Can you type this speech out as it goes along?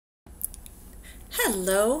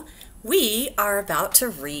Hello, we are about to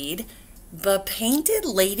read The Painted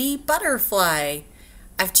Lady Butterfly.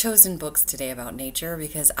 I've chosen books today about nature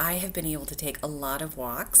because I have been able to take a lot of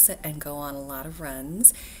walks and go on a lot of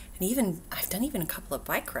runs, and I've done a couple of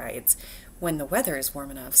bike rides when the weather is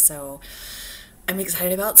warm enough. So I'm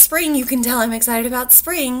excited about spring. You can tell I'm excited about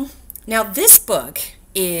spring. Now, this book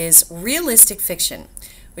is realistic fiction,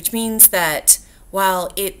 which means that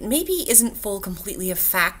while it maybe isn't full completely of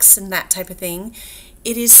facts and that type of thing,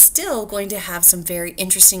 it is still going to have some very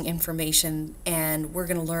interesting information, and we're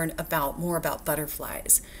going to learn more about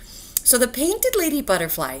butterflies. So The Painted Lady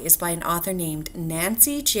Butterfly is by an author named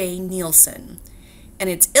Nancy J. Nielsen, and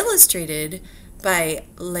it's illustrated by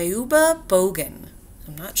Leuba Bogan.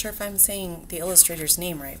 I'm not sure if I'm saying the illustrator's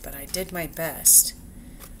name right, but I did my best.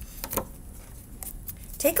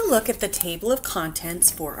 Take a look at the table of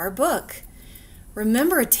contents for our book.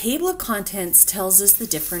 Remember, a table of contents tells us the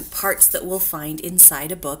different parts that we'll find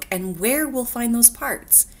inside a book and where we'll find those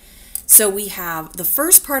parts. So we have the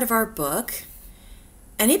first part of our book,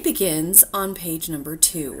 and it begins on page number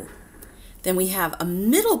 2. Then we have a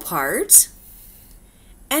middle part,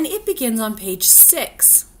 and it begins on page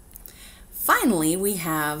 6. Finally, we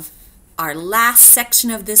have our last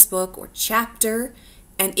section of this book, or chapter,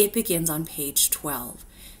 and it begins on page 12.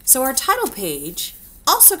 So our title page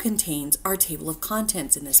also contains our table of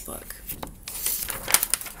contents in this book.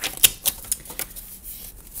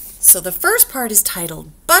 So the first part is titled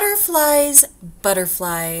Butterflies,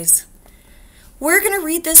 Butterflies. We're going to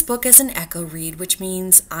read this book as an echo read, which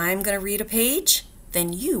means I'm going to read a page,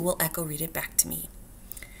 then you will echo read it back to me.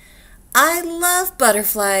 I love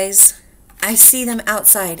butterflies. I see them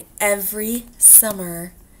outside every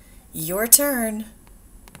summer. Your turn.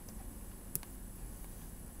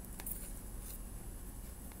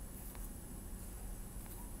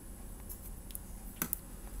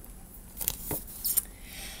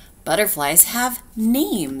 Butterflies have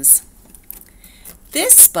names.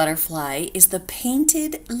 This butterfly is the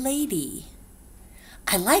Painted Lady.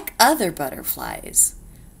 I like other butterflies,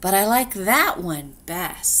 but I like that one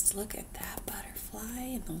best. Look at that butterfly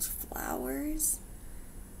and those flowers.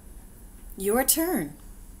 Your turn.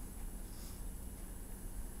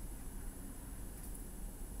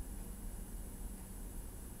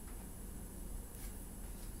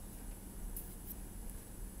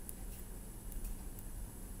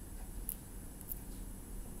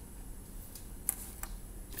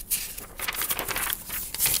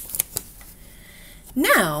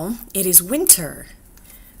 Now it is winter.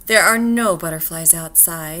 There are no butterflies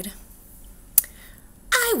outside.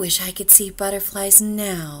 I wish I could see butterflies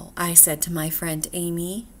now, I said to my friend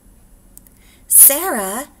Amy.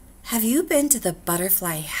 Sarah, have you been to the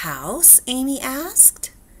butterfly house? Amy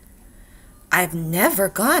asked. I've never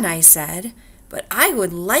gone, I said, but I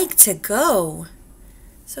would like to go.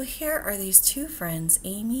 So here are these two friends,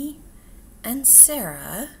 Amy and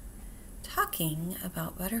Sarah, talking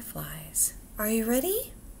about butterflies. Are you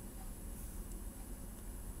ready?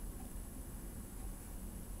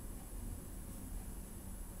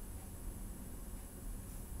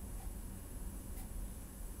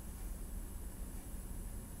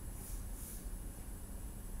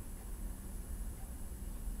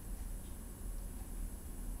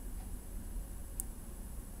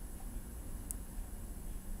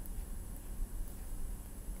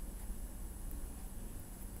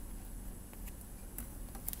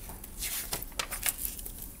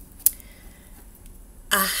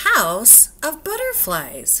 A house of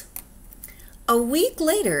butterflies. A week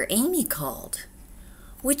later, Amy called.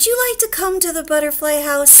 Would you like to come to the butterfly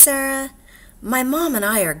house, Sarah? My mom and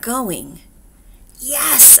I are going.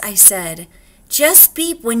 Yes, I said. Just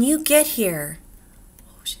beep when you get here.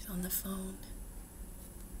 Oh, she's on the phone.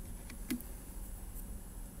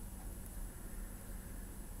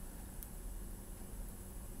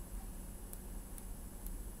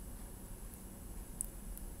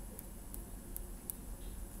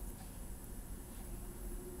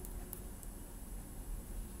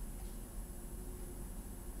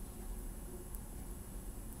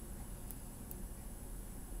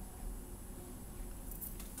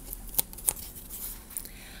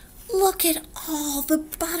 Look at all the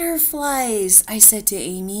butterflies, I said to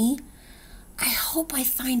Amy. I hope I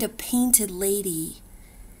find a painted lady.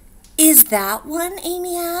 Is that one?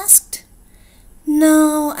 Amy asked.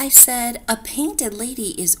 No, I said, a painted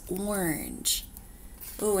lady is orange.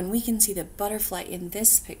 Oh, and we can see the butterfly in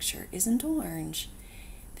this picture isn't orange.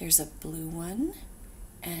 There's a blue one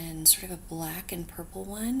and sort of a black and purple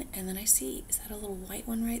one. And then I see, is that a little white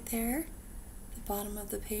one right there? The bottom of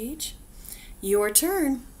the page. Your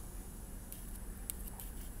turn.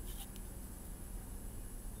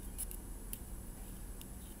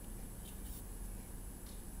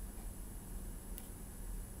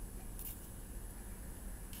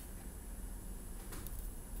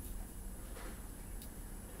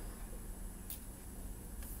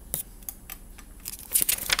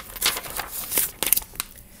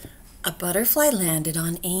 A butterfly landed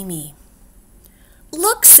on Amy.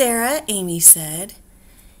 "Look, Sarah," Amy said.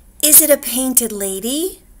 "Is it a painted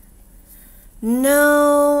lady?"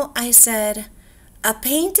 "No," I said. "A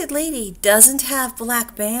painted lady doesn't have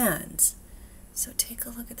black bands." So take a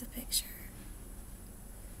look at the picture.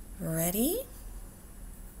 Ready?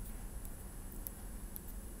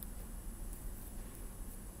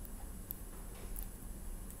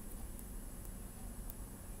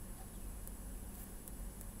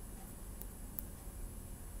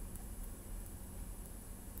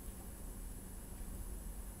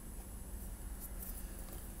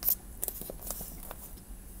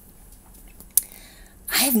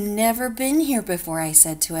 "I've never been here before," I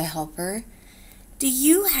said to a helper. "Do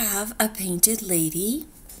you have a painted lady?"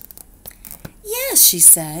 "Yes," she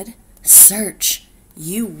said. "Search.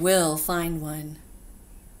 You will find one."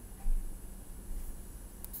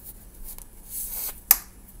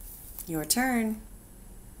 Your turn.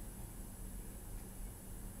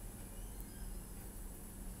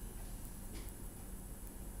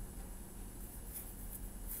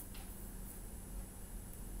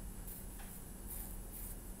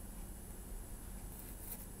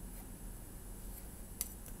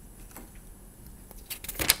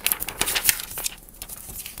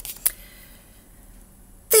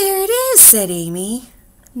 "There it is," said Amy.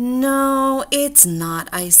 "No, it's not,"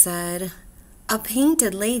 I said. "A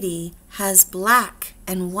painted lady has black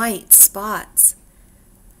and white spots."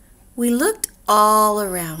 We looked all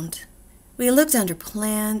around. We looked under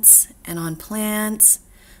plants and on plants.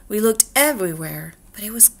 We looked everywhere, but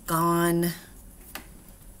it was gone.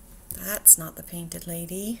 That's not the painted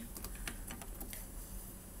lady.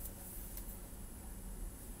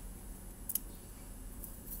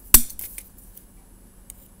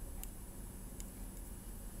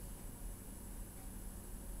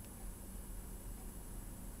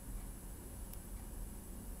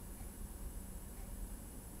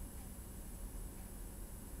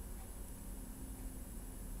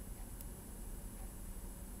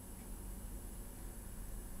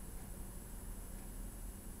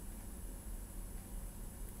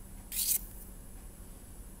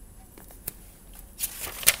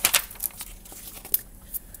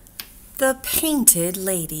 The painted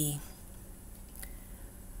lady.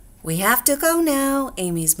 "We have to go now,"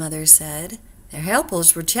 Amy's mother said. "Their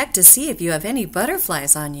helpers will check to see if you have any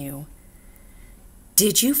butterflies on you."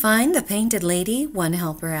 "Did you find the painted lady?" one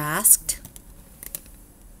helper asked.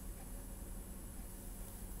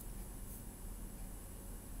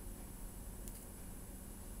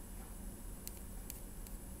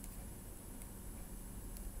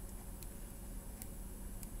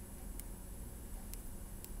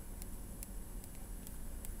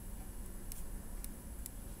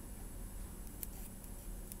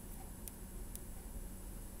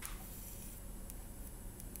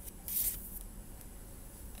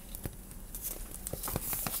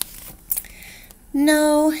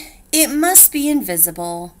 "No, it must be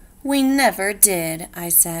invisible. We never did," I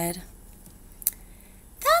said.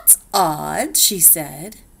 "That's odd," she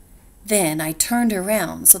said. Then I turned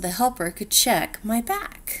around so the helper could check my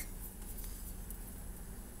back.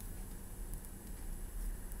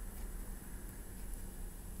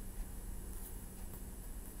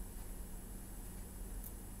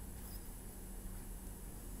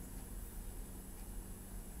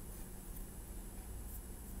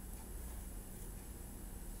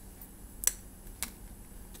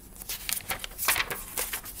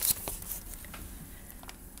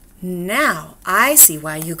 "Now I see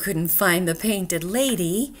why you couldn't find the painted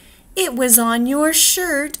lady. It was on your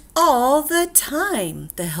shirt all the time,"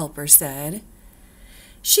 the helper said.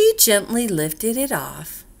 She gently lifted it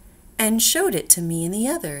off and showed it to me and the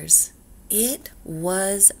others. It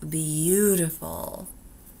was beautiful.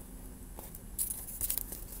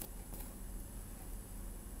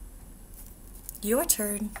 Your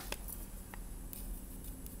turn.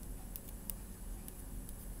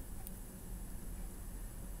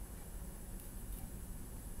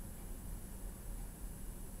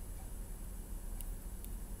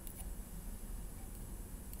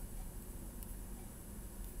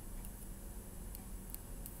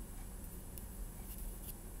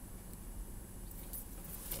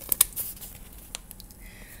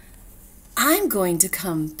 "I'm going to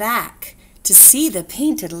come back to see the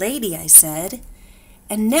painted lady," I said.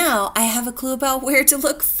 "And now I have a clue about where to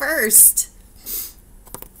look first."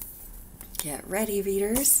 Get ready,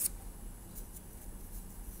 readers.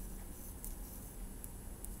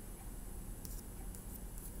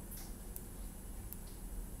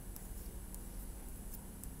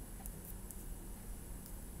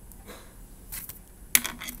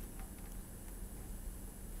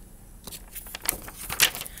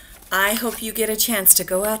 I hope you get a chance to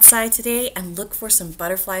go outside today and look for some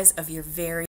butterflies of your very